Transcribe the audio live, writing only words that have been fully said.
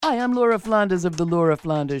Hi, I'm Laura Flanders of The Laura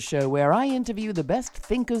Flanders Show, where I interview the best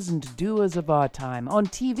thinkers and doers of our time. On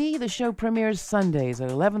TV, the show premieres Sundays at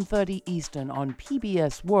 11:30 Eastern on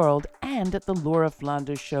PBS World and at the Laura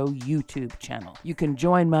Flanders Show YouTube channel. You can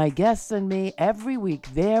join my guests and me every week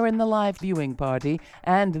there in the live viewing party,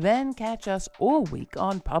 and then catch us all week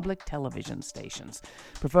on public television stations.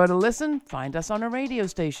 Prefer to listen? Find us on a radio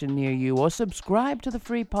station near you or subscribe to the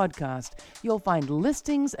free podcast. You'll find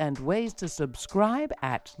listings and ways to subscribe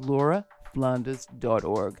at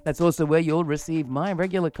lauraflanders.org. That's also where you'll receive my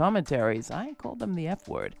regular commentaries. I call them the F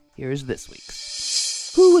word. Here's this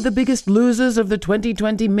week's. Who were the biggest losers of the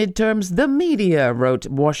 2020 midterms? The media, wrote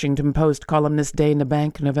Washington Post columnist Dana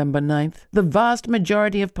Bank November 9th. The vast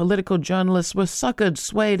majority of political journalists were suckered,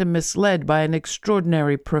 swayed, and misled by an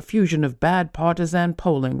extraordinary profusion of bad partisan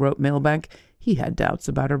polling, wrote Milbank. He had doubts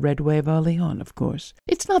about a red wave early on, of course.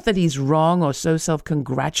 It's not that he's wrong or so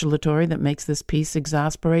self-congratulatory that makes this piece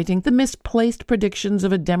exasperating. The misplaced predictions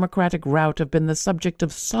of a Democratic rout have been the subject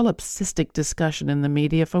of solipsistic discussion in the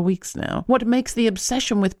media for weeks now. What makes the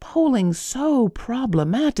obsession with polling so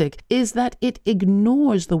problematic is that it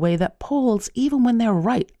ignores the way that polls, even when they're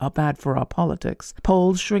right, are bad for our politics.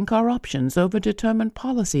 Polls shrink our options, over-determine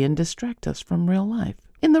policy, and distract us from real life.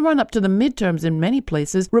 In the run-up to the midterms in many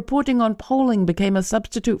places, reporting on polling became a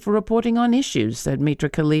substitute for reporting on issues, said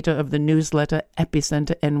Mitra Kalita of the newsletter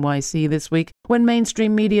Epicenter NYC this week. When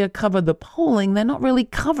mainstream media cover the polling, they're not really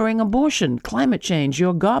covering abortion, climate change,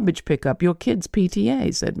 your garbage pickup, your kids'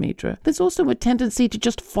 PTA, said Mitra. There's also a tendency to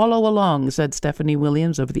just follow along, said Stephanie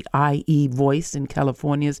Williams of the IE Voice in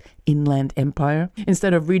California's Inland Empire.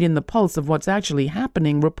 Instead of reading the pulse of what's actually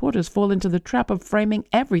happening, reporters fall into the trap of framing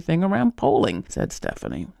everything around polling, said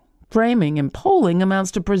Stephanie. Framing and polling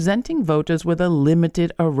amounts to presenting voters with a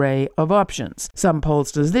limited array of options. Some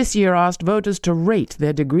pollsters this year asked voters to rate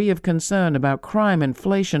their degree of concern about crime,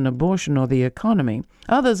 inflation, abortion, or the economy.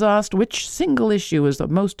 Others asked which single issue is the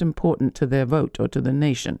most important to their vote or to the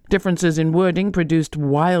nation. Differences in wording produced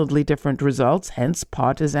wildly different results, hence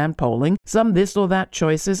partisan polling. Some this or that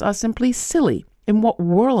choices are simply silly. In what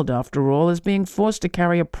world, after all, is being forced to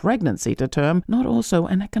carry a pregnancy to term, not also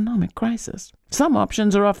an economic crisis? Some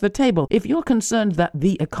options are off the table. If you're concerned that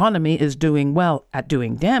the economy is doing well at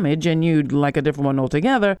doing damage and you'd like a different one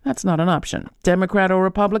altogether, that's not an option. Democrat or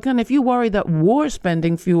Republican, if you worry that war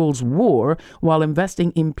spending fuels war while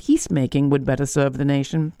investing in peacemaking would better serve the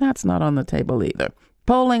nation, that's not on the table either.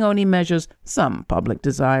 Polling only measures some public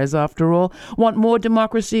desires, after all. Want more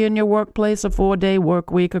democracy in your workplace, a 4-day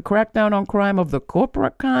work week, a crackdown on crime of the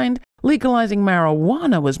corporate kind? Legalizing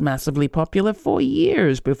marijuana was massively popular for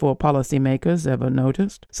years before policymakers ever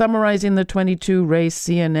noticed. Summarizing the 22 race,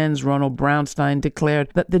 CNN's Ronald Brownstein declared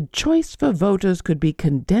that the choice for voters could be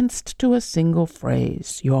condensed to a single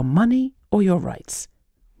phrase: your money or your rights.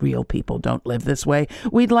 Real people don't live this way.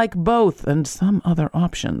 We'd like both and some other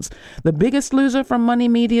options. The biggest loser from money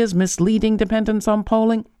media's misleading dependence on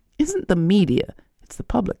polling isn't the media, it's the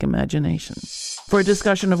public imagination. For a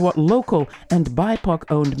discussion of what local and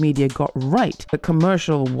BIPOC-owned media got right, the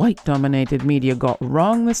commercial, white-dominated media got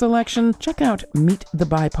wrong this election, check out Meet the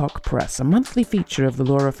BIPOC Press, a monthly feature of the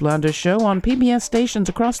Laura Flanders Show on PBS stations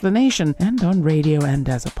across the nation and on radio and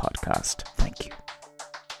as a podcast. Thank you.